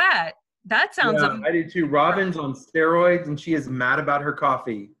see that. That sounds amazing. I do too. Robin's on steroids and she is mad about her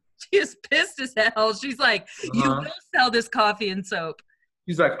coffee. She is pissed as hell. She's like, you will sell this coffee and soap.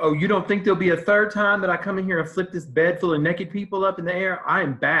 She's like, oh, you don't think there'll be a third time that I come in here and flip this bed full of naked people up in the air? I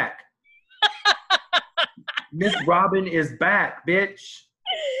am back. Miss Robin is back, bitch.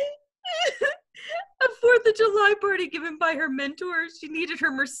 A 4th of July party given by her mentor. She needed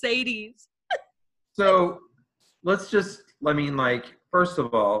her Mercedes. So first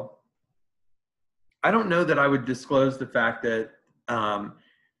of all, I don't know that I would disclose the fact that I'm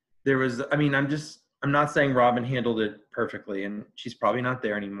not saying Robin handled it perfectly, and she's probably not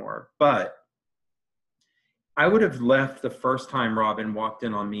there anymore, but I would have left the first time Robin walked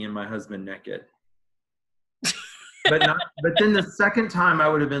in on me and my husband naked. But then the second time I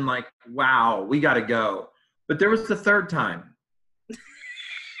would have been like, wow, we got to go. But there was the third time.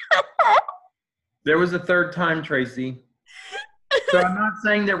 There was a third time, Tracy. So I'm not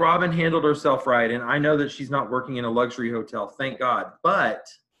saying that Robin handled herself right, and I know that she's not working in a luxury hotel, thank God. But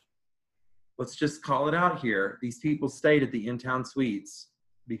let's just call it out here. These people stayed at the in-town suites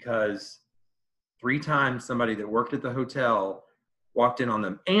because 3 times somebody that worked at the hotel walked in on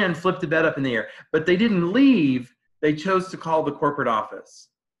them and flipped the bed up in the air. But they didn't leave. They chose to call the corporate office.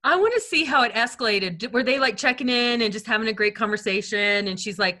 I want to see how it escalated. Were they like checking in and just having a great conversation? And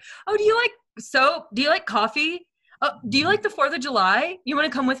she's like, oh, do you like soap? Do you like coffee? Do you like the 4th of July? You want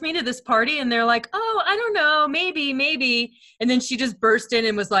to come with me to this party? And they're like, oh, I don't know, maybe. And then she just burst in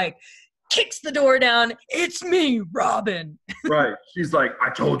and was like, kicks the door down. It's me, Robin. Right. She's like,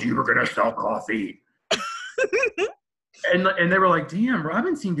 I told you were going to sell coffee. And they were like, damn,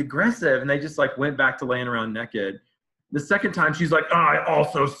 Robin seemed aggressive. And they just like went back to laying around naked. The second time she's like, I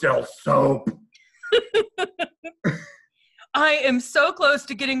also sell soap. I am so close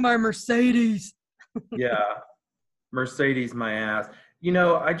to getting my Mercedes. Yeah. Mercedes my ass. I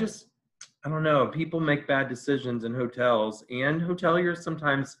don't know. People make bad decisions in hotels, and hoteliers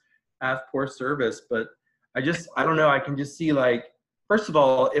sometimes have poor service, but I don't know. I can just see, like, first of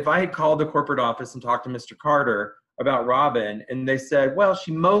all, if I had called the corporate office and talked to Mr. Carter about Robin and they said, well,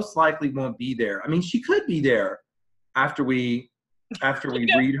 she most likely won't be there. I mean, she could be there after we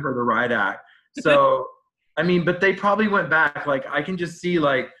read her the riot act. So, but they probably went back. Like, I can just see,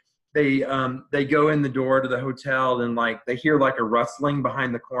 like, they go in the door to the hotel and like they hear like a rustling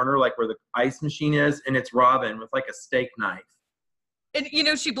behind the corner, like where the ice machine is, and it's Robin with like a steak knife. And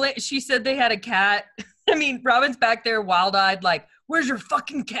she said they had a cat. Robin's back there wild-eyed, like, where's your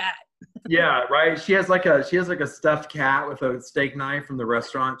fucking cat? Yeah, right. She has like a stuffed cat with a steak knife from the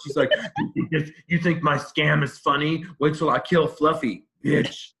restaurant. She's like, you think my scam is funny? Wait till I kill Fluffy,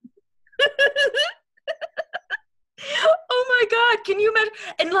 bitch. Oh my God, can you imagine?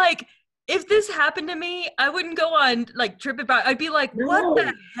 And like, if this happened to me, I wouldn't go on like TripAdvisor. I'd be like, what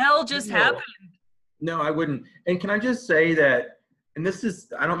the hell just happened? No, I wouldn't. And can I just say that, and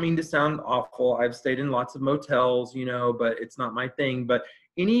I don't mean to sound awful. I've stayed in lots of motels, but it's not my thing. But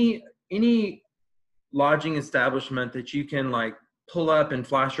any lodging establishment that you can like pull up and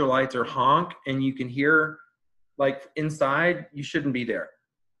flash your lights or honk and you can hear like inside, you shouldn't be there.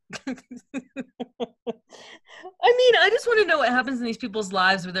 I just want to know what happens in these people's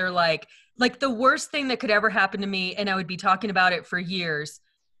lives where they're like the worst thing that could ever happen to me, and I would be talking about it for years.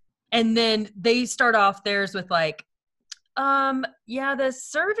 And then they start off theirs with like, yeah, the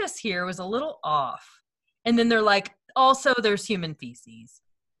service here was a little off. And then they're like, also there's human feces.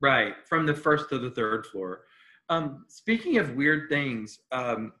 Right, from the first to the third floor. Speaking of weird things,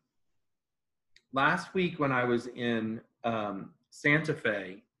 last week when I was in Santa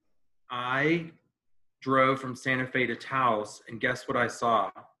Fe, I drove from Santa Fe to Taos, and guess what I saw?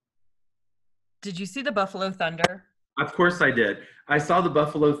 Did you see the Buffalo Thunder? Of course I did. I saw the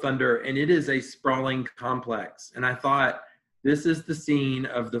Buffalo Thunder, and it is a sprawling complex. And I thought, this is the scene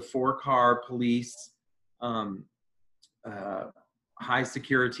of the 4-car police high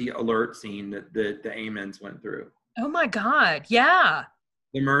security alert scene that the Amens went through. Oh my God. Yeah.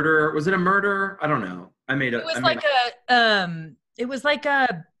 The murder, was it a murder? I don't know. It was like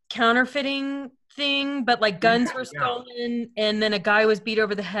a counterfeiting thing, but like guns were stolen and then a guy was beat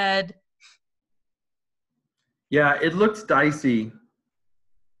over the head. Yeah, it looks dicey.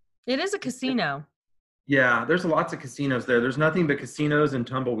 It is a casino. Yeah, there's lots of casinos there. There's nothing but casinos and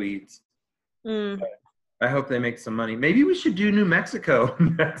tumbleweeds. I hope they make some money. Maybe we should do New Mexico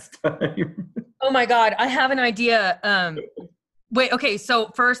next time. Oh my God, I have an idea. Wait, okay, so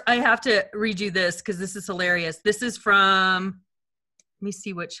first I have to read you this because this is hilarious. This is from, let me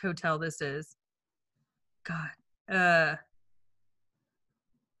see which hotel this is. God.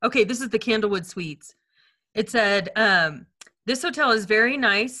 Okay, this is the Candlewood Suites. It said, this hotel is very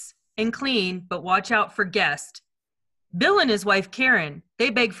nice and clean, but watch out for guests. Bill and his wife, Karen, they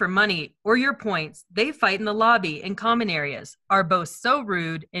beg for money or your points. They fight in the lobby and common areas, are both so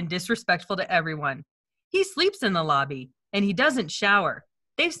rude and disrespectful to everyone. He sleeps in the lobby and he doesn't shower.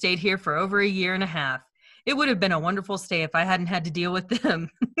 They've stayed here for over 1.5 years. It would have been a wonderful stay if I hadn't had to deal with them.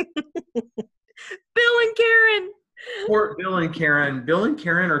 Bill and Karen. Poor Bill and Karen. Bill and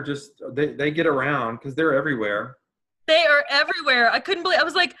Karen are just, they get around because they're everywhere. They are everywhere. I couldn't believe, I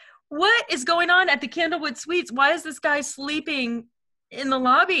was like, what is going on at the Candlewood Suites? Why is this guy sleeping in the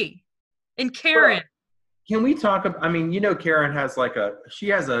lobby? And Karen. Well, can we talk about, I mean, Karen has she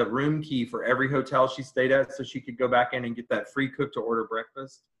has a room key for every hotel she stayed at so she could go back in and get that free cook to order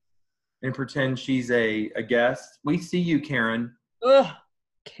breakfast and pretend she's a guest. We see you, Karen. Ugh,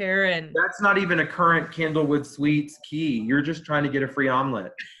 Karen. That's not even a current Candlewood Suites key. You're just trying to get a free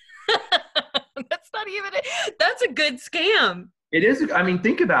omelet. That's not even that's a good scam. It is. I mean,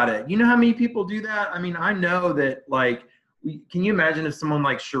 think about it. You know how many people do that? I mean, I know that, can you imagine if someone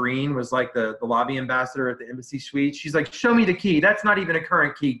like Shireen was like the lobby ambassador at the Embassy Suite? She's like, show me the key. That's not even a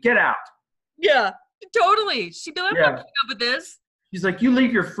current key. Get out. Yeah, totally. She'd be like, I'm not putting up with this. She's like, you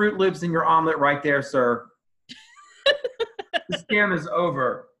leave your Fruit Loops and your omelet right there, sir. The scam is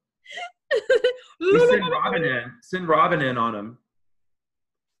over. We send Robin in on him.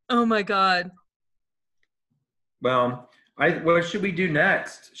 Oh my God. Well, what should we do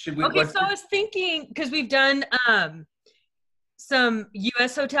next? Okay, so I was thinking, because we've done some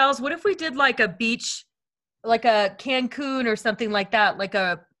U.S. hotels. What if we did like a beach, like a Cancun or something like that? Like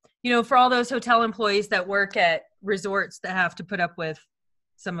for all those hotel employees that work at resorts that have to put up with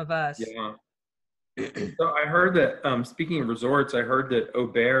some of us. Yeah. So I heard that, speaking of resorts, I heard that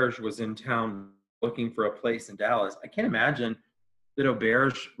Auberge was in town looking for a place in Dallas. I can't imagine that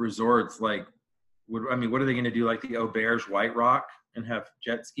Auberge resorts, what are they going to do, like the Auberge White Rock and have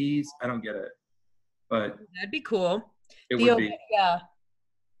jet skis? I don't get it. But that'd be cool. It would be. Yeah.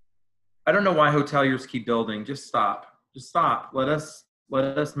 I don't know why hoteliers keep building. Just stop. Let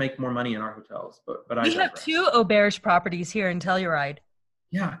us make more money in our hotels. But we have 2 Auberge properties here in Telluride.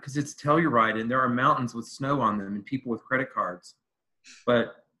 Yeah, because it's Telluride and there are mountains with snow on them and people with credit cards.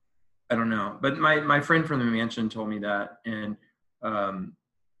 But I don't know. But my friend from the mansion told me that, and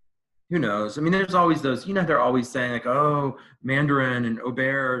who knows? I mean, there's always those, they're always saying like, oh, Mandarin and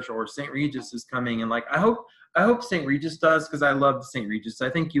Auberge or St. Regis is coming. And I hope St. Regis does, because I love St. Regis. I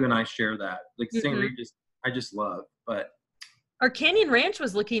think you and I share that. St. Regis, I just love. But our Canyon Ranch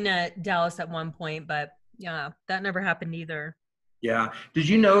was looking at Dallas at one point, but yeah, that never happened either. Yeah. Did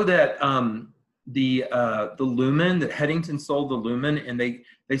you know that the Lumen, that Headington sold the Lumen, and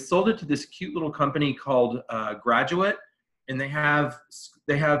they sold it to this cute little company called Graduate, and they have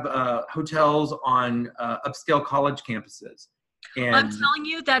hotels on upscale college campuses. And I'm telling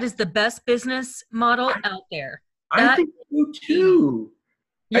you, that is the best business model out there. I think so too.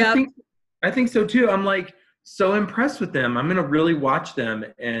 Yeah, I think so too. I'm so impressed with them. I'm gonna really watch them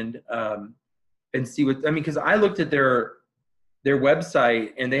and see what, because I looked at their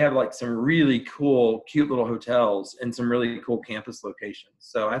website and they have some really cool, cute little hotels and some really cool campus locations.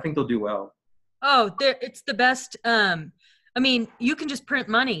 So I think they'll do well. Oh, it's the best. I mean, you can just print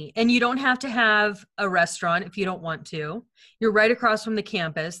money and you don't have to have a restaurant if you don't want to. You're right across from the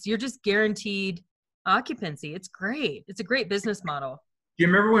campus. You're just guaranteed occupancy. It's great. It's a great business model. Do you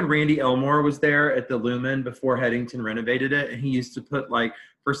remember when Randy Elmore was there at the Lumen before Headington renovated it? And he used to put like,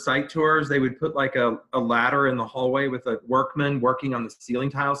 for site tours, they would put like a ladder in the hallway with a workman working on the ceiling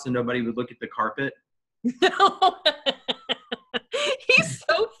tiles so nobody would look at the carpet. No. He's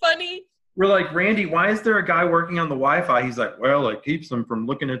so funny. We're like, Randy, why is there a guy working on the Wi-Fi? He's like, well, it keeps them from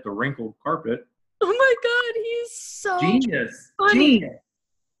looking at the wrinkled carpet. Oh my God, he's so Genius. funny.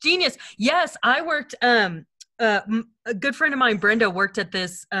 Genius. Yes, I worked, a good friend of mine, Brenda, worked at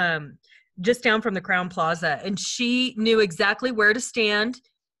this just down from the Crown Plaza, and she knew exactly where to stand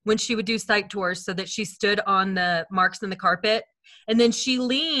when she would do site tours so that she stood on the marks in the carpet. And then she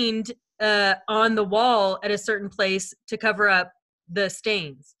leaned on the wall at a certain place to cover up the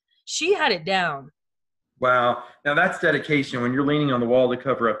stains. She had it down. Wow. Now that's dedication when you're leaning on the wall to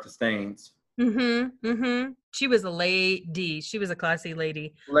cover up the stains. Mm-hmm. Mm-hmm. She was a lady. She was a classy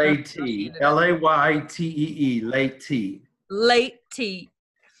lady. Lady. Laytee. Lady. Lady.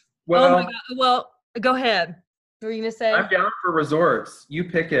 Well, oh my God. Well, go ahead. What were you gonna say? I'm down for resorts. You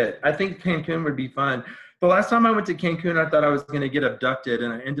pick it. I think Cancun would be fun. The last time I went to Cancun, I thought I was going to get abducted,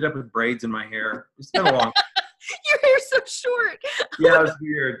 and I ended up with braids in my hair. It's been a long. Your hair's so short. Yeah, it was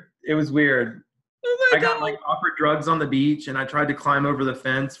weird. It was weird. Oh my I got like offered drugs on the beach, and I tried to climb over the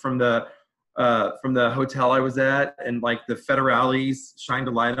fence from the hotel I was at, and like the federales shined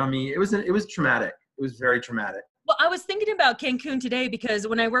a light on me. It was traumatic. It was very traumatic. Well, I was thinking about Cancun today because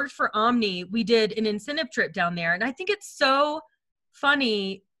when I worked for Omni, we did an incentive trip down there, and I think it's so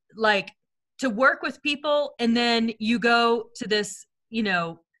funny, like, to work with people and then you go to this,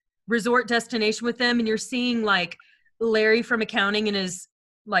 resort destination with them and you're seeing like Larry from accounting in his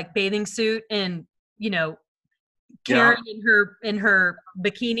like bathing suit and, Karen in her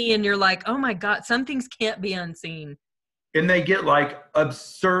bikini, and you're like, oh my God, some things can't be unseen. And they get like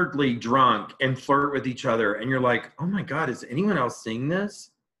absurdly drunk and flirt with each other. And you're like, oh my God, is anyone else seeing this?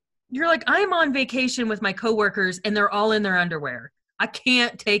 You're like, I'm on vacation with my coworkers and they're all in their underwear. I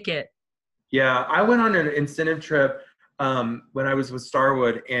can't take it. Yeah, I went on an incentive trip when I was with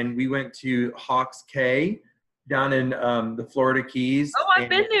Starwood, and we went to Hawks Cay down in the Florida Keys. Oh, I've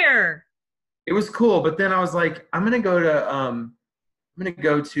been there. It was cool, but then I was like, I'm gonna go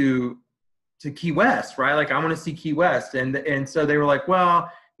to Key West, right? Like I want to see Key West, and so they were like,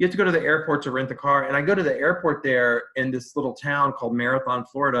 well, you have to go to the airport to rent the car. And I go to the airport there in this little town called Marathon,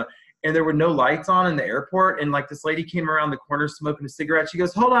 Florida. And there were no lights on in the airport. And like this lady came around the corner smoking a cigarette. She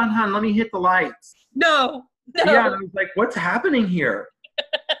goes, hold on, hon, let me hit the lights. No. Yeah, and I was like, what's happening here?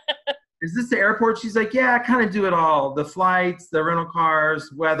 Is this the airport? She's like, yeah, I kind of do it all. The flights, the rental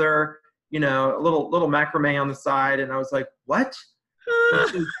cars, weather, a little macrame on the side. And I was like, what?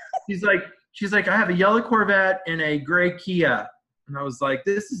 she's like, I have a yellow Corvette and a gray Kia. And I was like,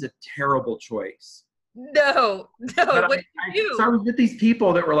 this is a terrible choice. No. So I was with these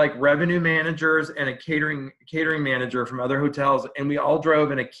people that were like revenue managers and a catering manager from other hotels, and we all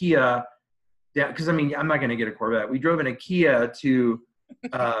drove in a Kia. Because I'm not going to get a Corvette. We drove in a Kia to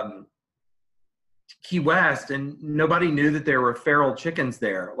Key West, and nobody knew that there were feral chickens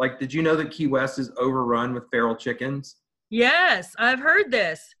there. Like, did you know that Key West is overrun with feral chickens? Yes, I've heard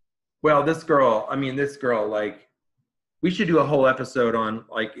this. Well, this girl, like, we should do a whole episode on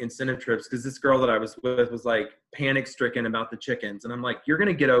like incentive trips, because this girl that I was with was like panic stricken about the chickens. And I'm like, you're going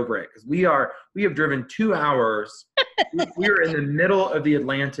to get over it. Because we have driven 2 hours. We are in the middle of the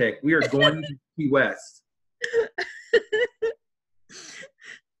Atlantic. We are going to Key West.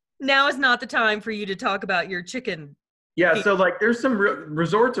 Now is not the time for you to talk about your chicken. Yeah. So like there's some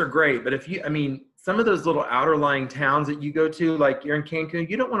resorts are great, but some of those little outer lying towns that you go to, like you're in Cancun,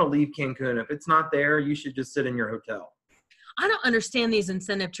 you don't want to leave Cancun. If it's not there, you should just sit in your hotel. I don't understand these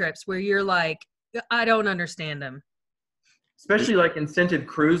incentive trips where you're like, I don't understand them. Especially like incentive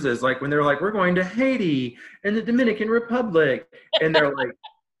cruises, like when they're like, we're going to Haiti and the Dominican Republic. And they're like,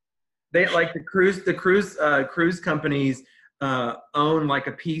 the cruise companies own like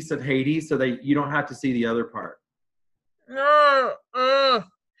a piece of Haiti, so you don't have to see the other part.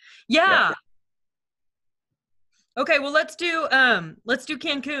 Yeah. Okay, well let's do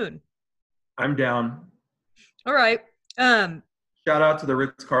Cancun. I'm down. All right. Shout out to the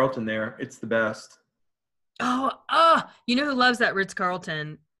Ritz-Carlton there. It's the best. Oh, you know who loves that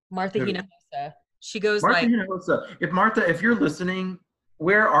Ritz-Carlton? Martha Hinojosa. She goes Martha Hinojosa. If you're listening,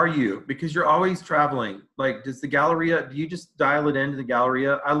 where are you? Because you're always traveling. Like, do you just dial it into the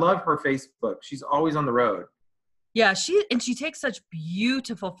Galleria? I love her Facebook. She's always on the road. Yeah, she takes such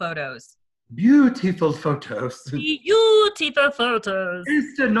beautiful photos. Beautiful photos. Beautiful photos.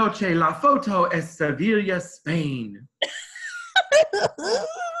 Esta noche la foto es Sevilla, Spain.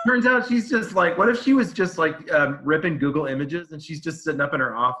 Turns out she's just like, what if she was just like ripping Google Images and she's just sitting up in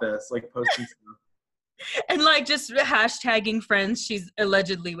her office like posting stuff. And like just hashtagging friends she's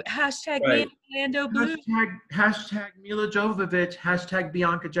allegedly with. Hashtag Right. Orlando Bloom. Hashtag Mila Jovovich. Hashtag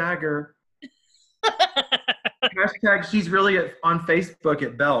Bianca Jagger. Hashtag she's really on Facebook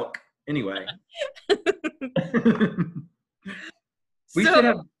at Belk. Anyway.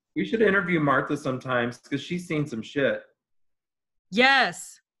 we should interview Martha sometimes because she's seen some shit.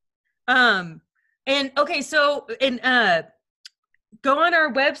 Yes. And okay, so go on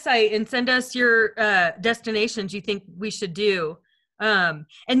our website and send us your destinations you think we should do. And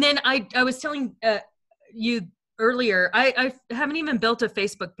then I was telling you earlier, I haven't even built a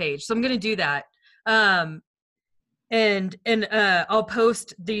Facebook page, so I'm going to do that. And I'll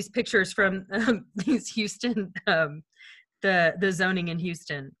post these pictures from these Houston, the zoning in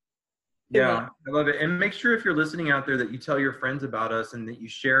Houston. Yeah, I love it. And make sure if you're listening out there that you tell your friends about us and that you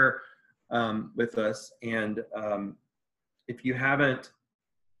share with us. And if you haven't,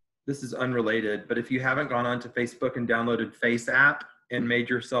 this is unrelated, but if you haven't gone onto Facebook and downloaded Face app and made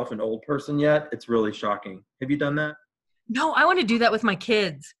yourself an old person yet, it's really shocking. Have you done that? No, I want to do that with my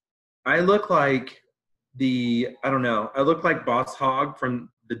kids. I look like I look like Boss Hogg from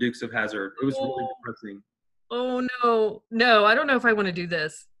the Dukes of Hazzard. It was really depressing. Oh, no, I don't know if I want to do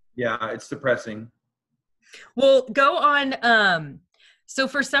this. Yeah, it's depressing. Well, go on. So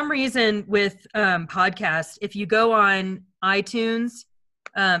for some reason with podcasts, if you go on iTunes,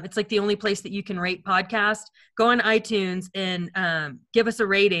 it's like the only place that you can rate podcast. Go on iTunes and give us a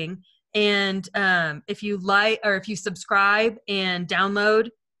rating. And if you like, or if you subscribe and download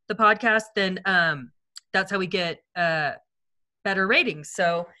the podcast, then that's how we get better ratings.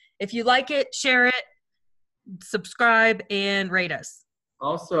 So if you like it, share it, subscribe, and rate us.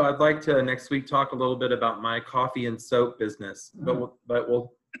 Also, I'd like to next week talk a little bit about my coffee and soap business, but we'll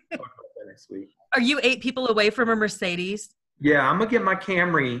talk about that next week. Are you 8 people away from a Mercedes? Yeah, I'm gonna get my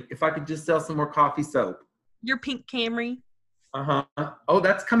Camry if I could just sell some more coffee soap. Your pink Camry? Uh-huh. Oh,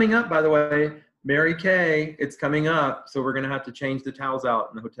 that's coming up, by the way. Mary Kay, it's coming up. So we're gonna have to change the towels out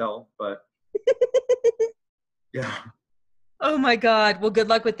in the hotel, but yeah. Oh my God. Well, good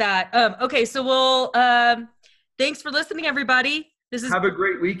luck with that. Okay, so we'll thanks for listening, everybody. Have a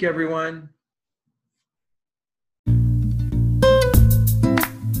great week, everyone.